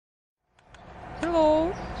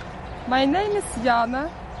Hello, my name is Yana.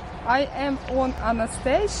 I am on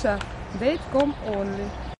Anastasia.com only.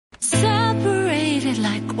 Separated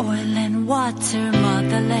like oil and water,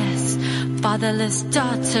 motherless, fatherless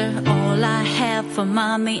daughter. All I have for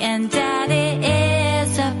mommy and daddy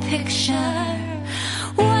is a picture.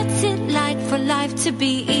 What's it like for life to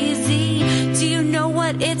be easy? Do you know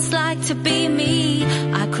what it's like to be me?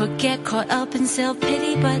 I could get caught up in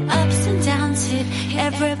self-pity, but ups and downs hit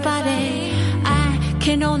everybody. I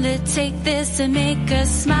can only take this and make a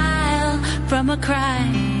smile from a cry.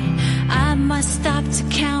 I must stop to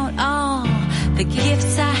count all the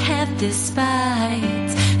gifts I have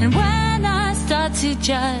despite. And when I start to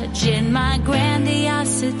judge in my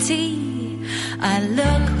grandiosity, I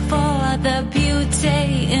look for the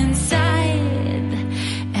beauty inside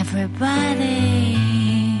everybody.